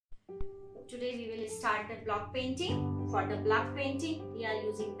Today we will start the block painting. For the block painting, we are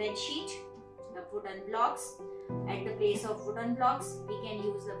using bedsheet, the wooden blocks. At the place of wooden blocks, we can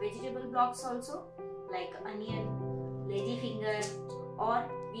use the vegetable blocks also, like onion, ladyfinger, or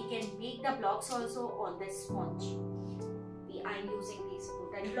we can make the blocks also on the sponge. I am using these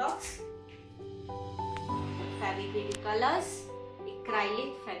wooden blocks, fabric colors,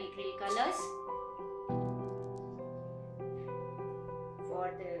 acrylic fabric colors.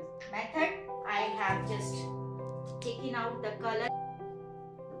 For the method, I have just taken out the color.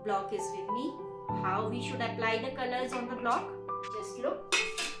 The block is with me. How we should apply the colors on the block? Just look.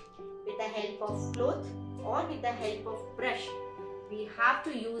 With the help of cloth or with the help of brush, we have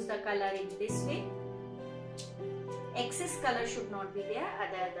to use the color in this way. Excess color should not be there,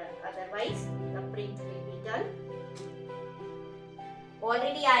 otherwise the print will be dull.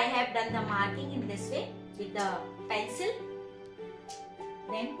 Already I have done the marking in this way with the pencil.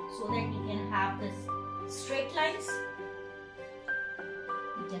 Then so that we can have this straight lines,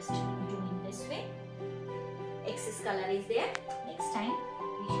 just do in this way. Excess color is there. Next time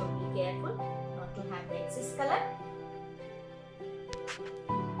we should be careful not to have the excess color.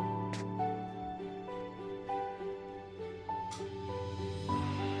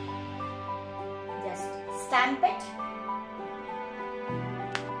 Just stamp it.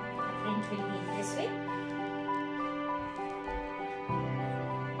 The print will be in this way.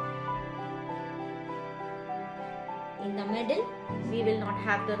 In the middle, we will not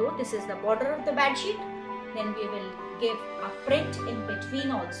have the row. This is the border of the bedsheet. Then we will give a print in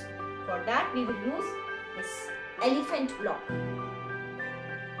between also. For that, we will use this elephant block.